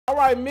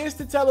right,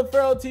 Mr.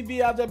 Taliaferro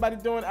TV, how's everybody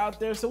doing out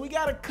there? So we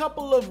got a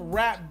couple of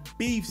rap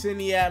beefs in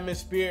the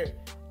atmosphere,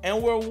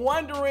 and we're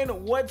wondering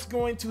what's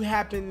going to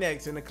happen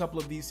next in a couple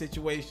of these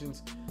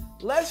situations.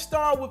 Let's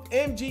start with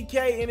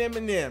MGK and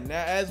Eminem.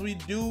 Now, as we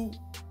do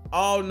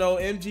all know,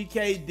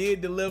 MGK did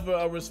deliver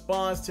a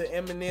response to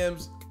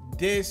Eminem's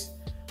diss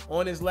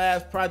on his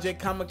last project,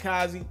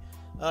 Kamikaze.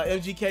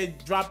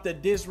 MGK dropped a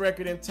diss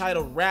record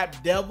entitled Rap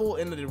Devil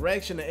in the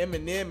direction of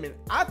Eminem, and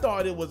I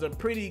thought it was a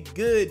pretty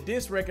good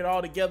diss record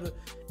altogether.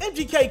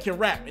 MGK can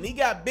rap, and he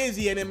got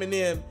busy at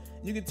Eminem.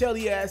 You can tell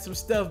he had some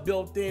stuff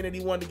built in that he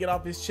wanted to get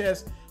off his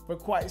chest for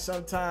quite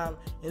some time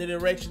in the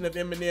direction of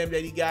Eminem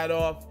that he got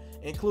off,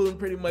 including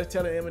pretty much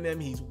telling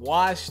Eminem he's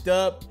washed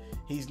up.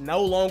 He's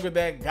no longer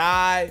that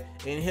guy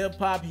in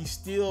hip-hop. He's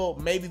still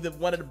maybe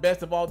one of the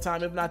best of all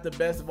time, if not the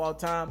best of all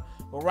time.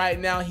 But right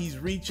now, he's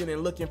reaching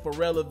and looking for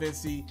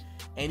relevancy,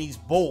 and he's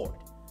bored.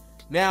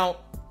 Now,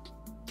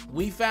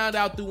 we found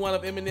out through one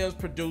of Eminem's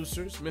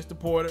producers, Mr.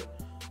 Porter,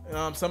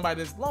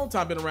 somebody that's a long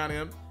time been around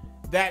him,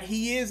 that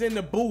he is in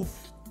the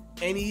booth,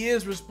 and he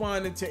is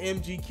responding to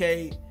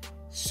MGK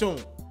soon.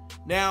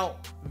 Now,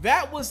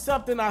 that was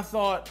something I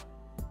thought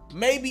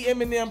maybe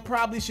Eminem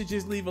probably should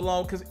just leave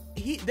alone, because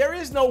there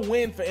is no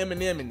win for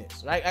Eminem in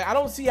this, right? I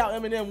don't see how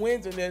Eminem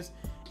wins in this.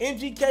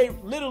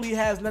 MGK literally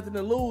has nothing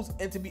to lose,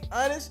 and to be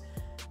honest,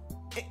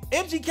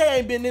 MGK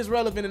ain't been this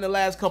relevant in the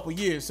last couple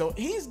years, so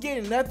he's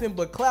getting nothing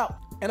but clout.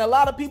 And a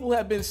lot of people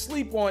have been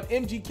asleep on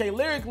MGK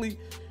lyrically.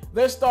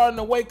 They're starting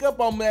to wake up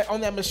on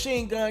that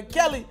Machine Gun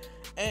Kelly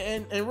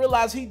and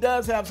realize he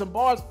does have some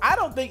bars. I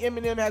don't think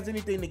Eminem has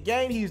anything to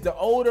gain. He's the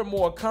older,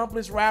 more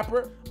accomplished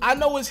rapper. I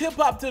know it's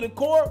hip-hop to the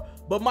core,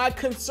 but my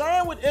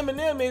concern with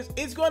Eminem is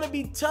it's going to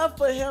be tough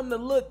for him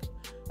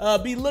to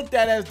be looked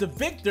at as the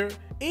victor,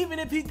 even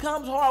if he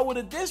comes hard with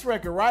a diss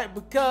record, right?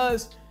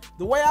 Because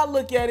the way I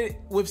look at it,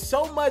 with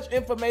so much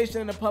information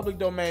in the public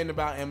domain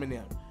about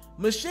Eminem,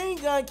 Machine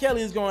Gun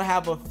Kelly is going to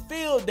have a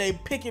field day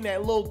picking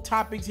at little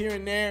topics here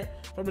and there,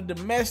 from the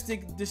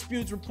domestic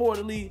disputes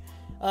reportedly,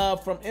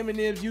 from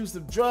Eminem's use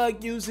of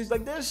drug usage.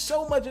 Like, there's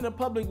so much in the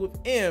public with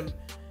M.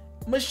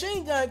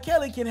 Machine Gun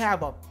Kelly can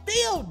have a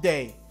field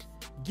day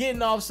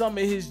getting off some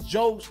of his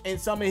jokes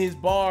and some of his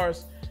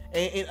bars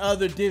and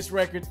other diss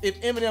records if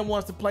Eminem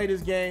wants to play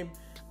this game.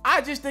 I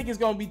just think it's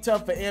going to be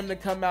tough for M to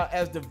come out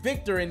as the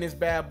victor in this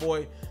bad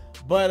boy.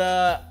 But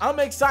I'm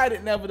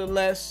excited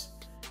nevertheless.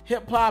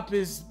 Hip-hop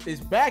is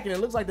back, and it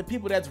looks like the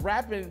people that's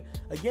rapping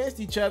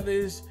against each other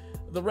is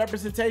the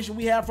representation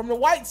we have from the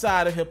white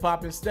side of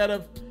hip-hop instead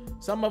of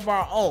some of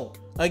our own.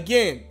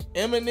 Again,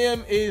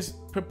 Eminem is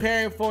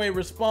preparing for a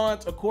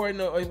response. According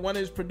to one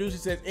of his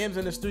producers, says M's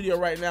in the studio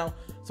right now.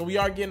 So we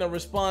are getting a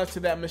response to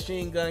that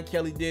Machine Gun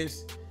Kelly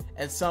diss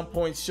at some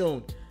point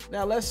soon.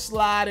 Now let's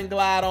slide and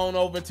glide on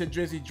over to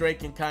Drizzy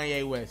Drake and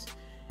Kanye West.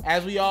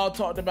 As we all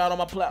talked about on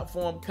my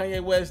platform,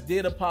 Kanye West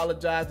did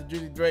apologize to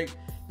Drizzy Drake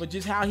for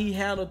just how he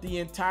handled the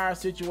entire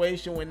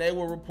situation when they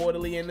were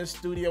reportedly in the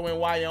studio in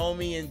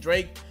Wyoming and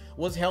Drake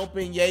was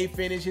helping Ye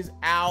finish his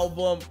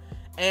album.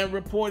 And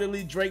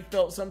reportedly Drake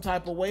felt some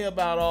type of way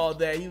about all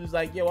that. He was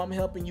like, yo, I'm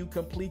helping you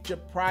complete your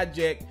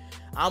project.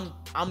 I'm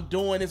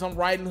doing this. I'm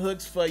writing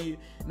hooks for you.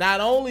 Not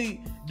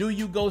only do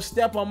you go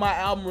step on my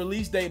album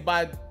release date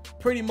by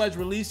pretty much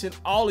releasing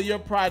all of your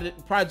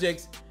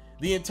projects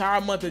the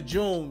entire month of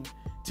June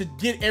to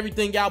get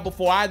everything out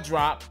before I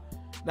drop.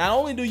 Not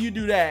only do you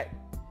do that,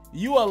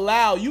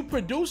 you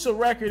produce a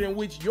record in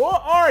which your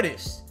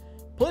artist,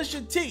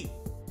 Pusha T,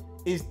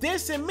 is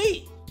dissing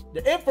me,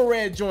 the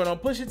infrared joint on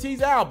Pusha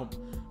T's album,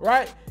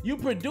 right? You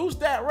produce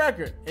that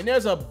record and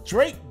there's a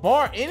Drake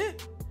bar in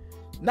it.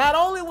 Not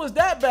only was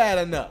that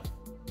bad enough,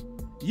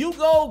 you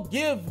go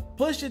give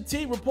Pusha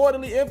T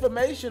reportedly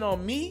information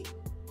on me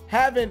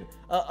having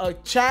a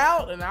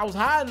child, and I was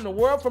hiding the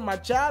world from my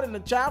child and the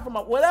child from my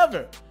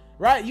whatever,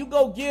 right? You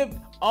go give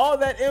all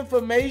that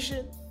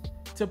information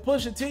to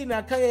Pusha T.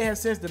 Now, Kanye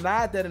has since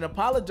denied that and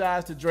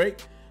apologized to Drake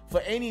for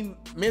any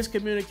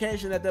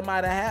miscommunication that they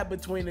might have had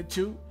between the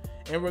two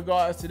in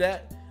regards to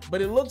that.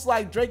 But it looks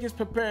like Drake is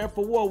preparing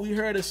for war. We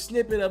heard a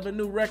snippet of a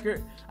new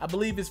record. I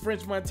believe it's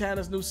French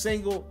Montana's new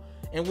single,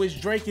 in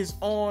which Drake is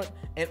on.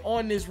 And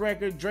on this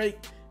record, Drake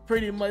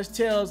pretty much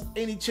tells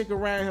any chick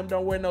around him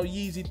don't wear no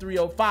Yeezy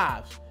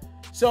 305s.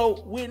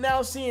 So we're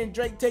now seeing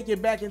Drake take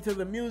it back into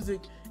the music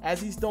as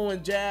he's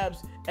throwing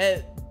jabs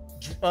at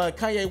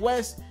Kanye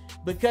West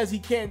because he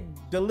can't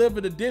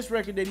deliver the diss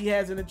record that he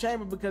has in the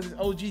chamber because his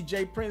OG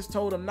Jay Prince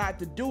told him not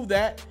to do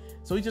that.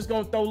 So he's just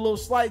gonna throw little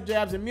slight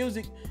jabs in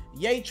music.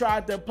 Ye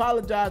tried to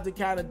apologize to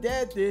kind of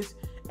dead this,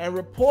 and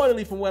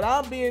reportedly, from what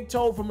I'm being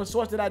told from a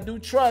source that I do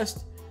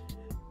trust,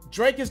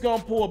 Drake is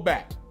gonna pull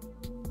back.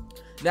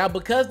 Now,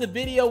 because the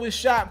video is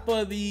shot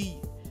for the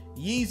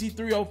Yeezy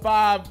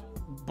 305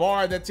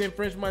 bar that's in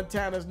French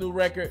Montana's new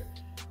record,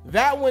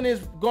 that one is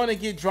gonna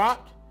get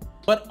dropped.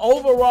 But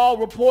overall,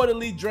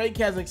 reportedly, Drake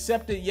has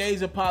accepted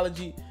Ye's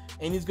apology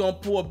and he's gonna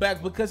pull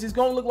back because he's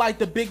gonna look like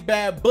the big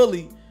bad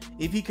bully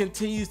if he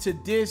continues to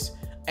diss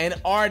an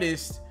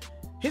artist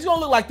He's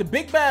gonna look like the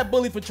big bad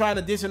bully for trying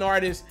to diss an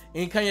artist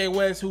in Kanye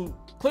West, who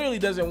clearly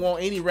doesn't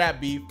want any rap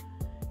beef.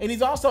 And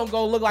he's also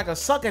gonna look like a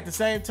suck at the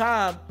same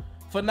time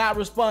for not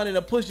responding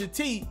to Pusha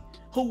T,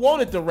 who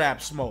wanted the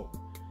rap smoke.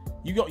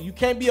 You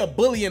can't be a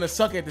bully and a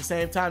suck at the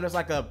same time. That's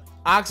like a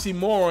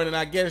oxymoron, and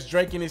I guess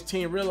Drake and his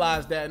team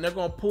realized that, and they're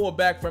gonna pull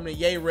back from the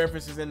Ye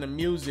references in the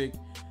music.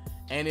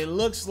 And it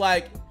looks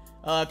like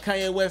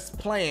Kanye West's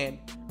plan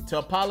to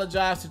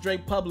apologize to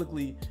Drake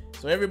publicly,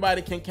 so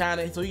everybody can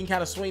so he can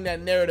kind of swing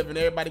that narrative, and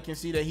everybody can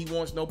see that he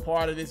wants no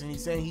part of this, and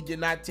he's saying he did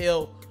not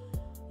tell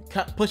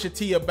Pusha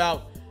T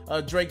about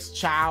Drake's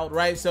child,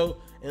 right? So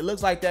it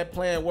looks like that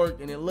plan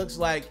worked, and it looks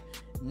like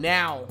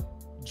now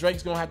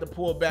Drake's gonna have to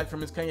pull back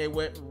from his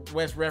Kanye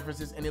West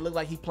references, and it looks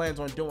like he plans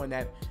on doing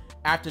that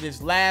after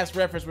this last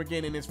reference we're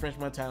getting in this French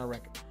Montana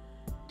record.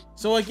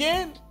 So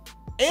again,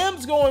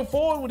 M's going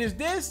forward with his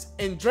diss,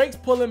 and Drake's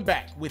pulling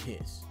back with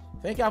his.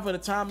 Thank y'all for the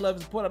time, love,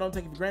 and support. I don't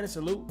take it for granted.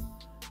 Salute.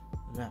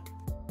 Now.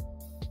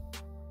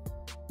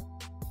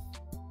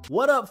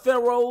 What up,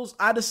 Pharaohs?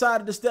 I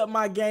decided to step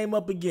my game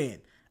up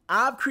again.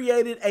 I've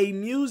created a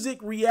music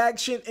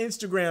reaction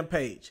Instagram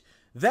page.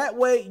 That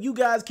way, you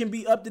guys can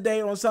be up to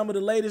date on some of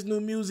the latest new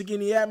music in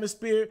the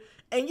atmosphere,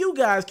 and you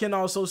guys can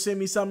also send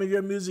me some of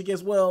your music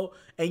as well,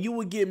 and you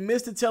will get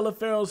Mr.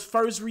 TALIAFERRO'S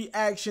first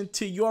reaction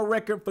to your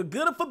record, for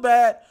good or for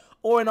bad,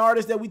 or an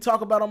artist that we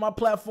talk about on my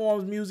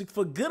platform's music,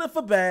 for good or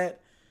for bad.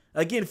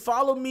 Again,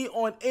 follow me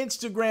on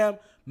Instagram,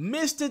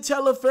 Mr.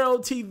 TALIAFERRO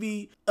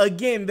TV.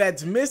 Again,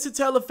 that's Mr.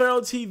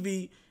 TALIAFERRO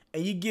TV,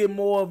 and you get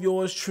more of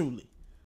yours truly.